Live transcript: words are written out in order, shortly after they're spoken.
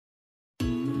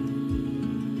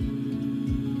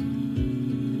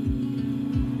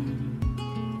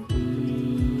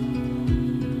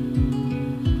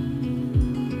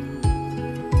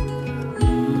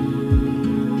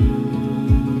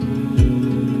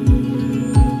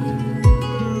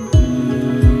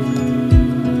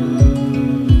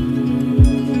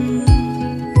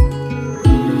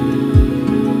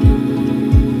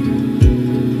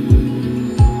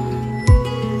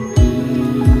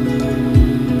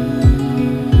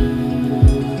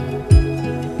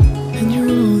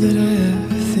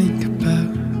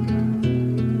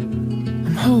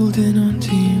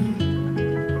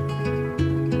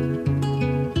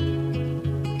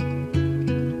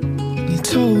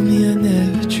told me I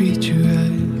never treat you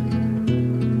right.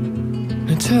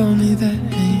 Now tell me that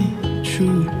ain't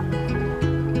true.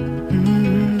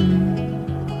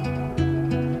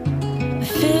 I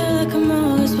feel like I'm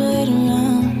always waiting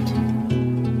around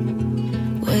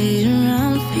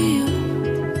for you.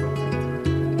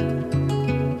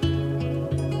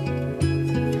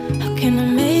 How can I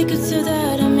make it so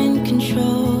that I'm in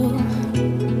control,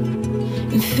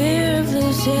 in fear of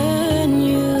losing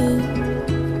you?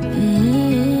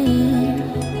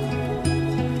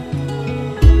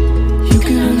 You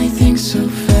can only think so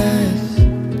fast.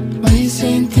 Why you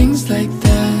saying things like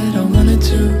that? I wanted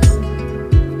to,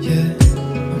 yeah,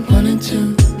 I wanted to.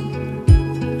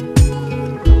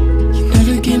 You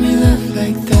never gave me love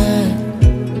like that,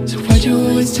 so why'd you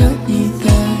always tell me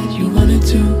that you wanted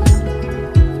to?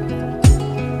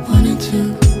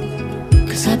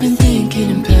 Cause I've been thinking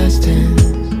in past tense.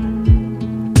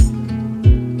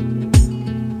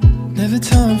 Never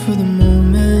time for the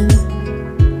moment,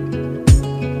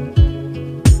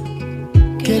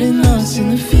 getting lost in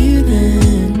the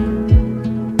feeling.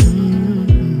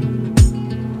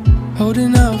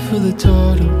 Holding out for the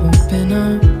door to open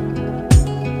up,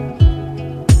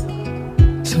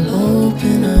 so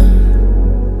open up.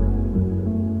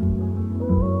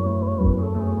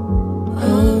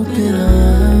 Open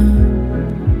up,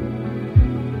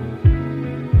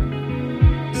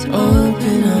 so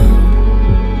open up,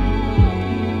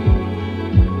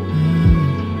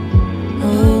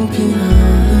 open up.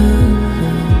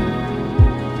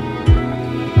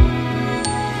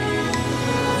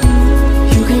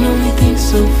 You can only think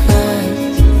so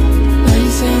fast. Why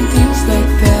you saying things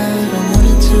like that? I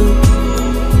wanted to,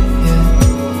 yeah,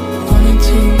 wanted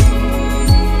to.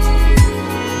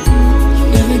 You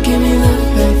never give me love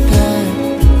like that,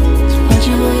 so why'd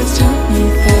you always tell me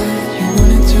that you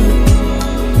wanted to?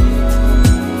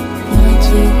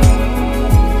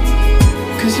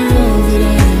 Cause you're all that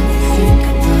I ever think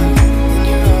about, and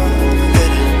you're all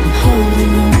that I'm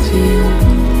holding on to you,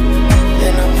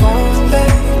 and I won't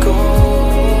let go.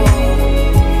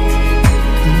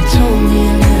 And you told me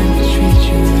I never treat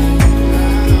you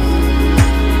right.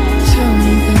 Tell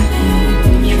me that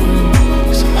ain't true,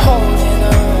 cause I'm holding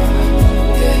on,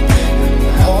 yeah,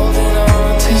 I'm holding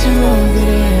on. Cause you're all that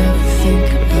I ever think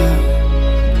about,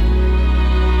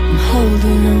 I'm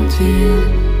holding on to you.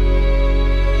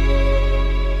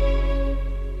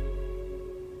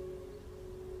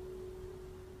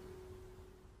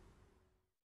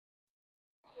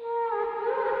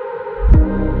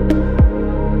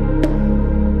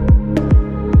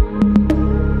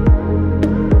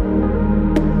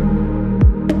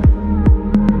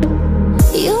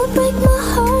 You break my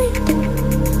heart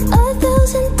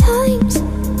 1,000 times,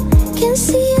 can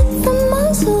see it from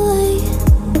miles away.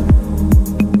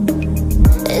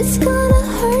 It's gonna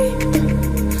hurt,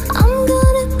 I'm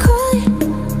gonna cry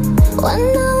when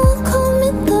I walk home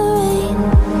in the rain.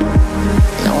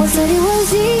 No one said it was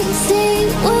easy,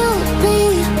 we'll be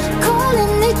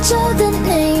calling each other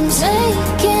names,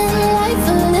 making life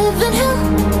a living hell.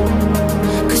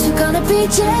 Cause you're gonna be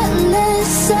jealous,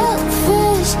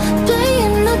 selfish,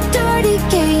 playing a dirty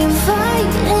game,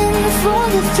 fighting for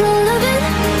the thrill of it.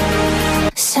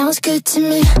 Sounds good to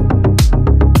me,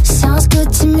 sounds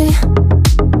good to me.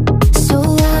 So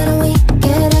why don't we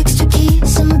get extra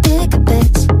keys and bigger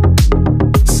beds?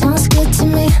 Sounds good to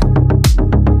me,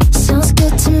 sounds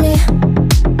good to me.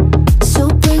 So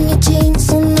bring your jeans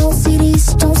and no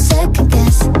CDs, don't second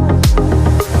guess.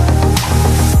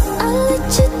 I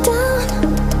let you down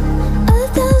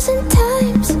 1,000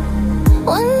 times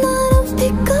when I don't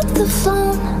pick up the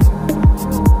phone.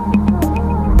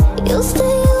 You'll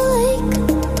stay awake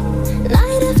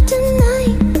night after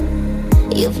night.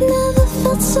 You've never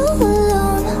felt so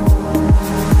alone.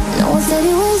 No one said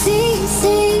it was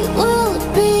easy, we'll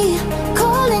be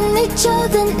calling each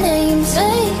other names,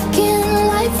 making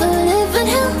life a living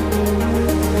hell.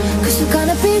 Cause you're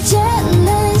gonna be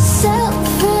jealous,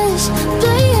 selfish,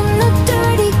 playing a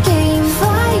dirty game,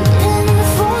 fighting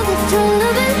for the thrill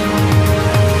of it.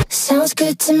 Sounds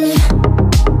good to me,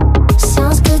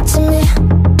 sounds good to me.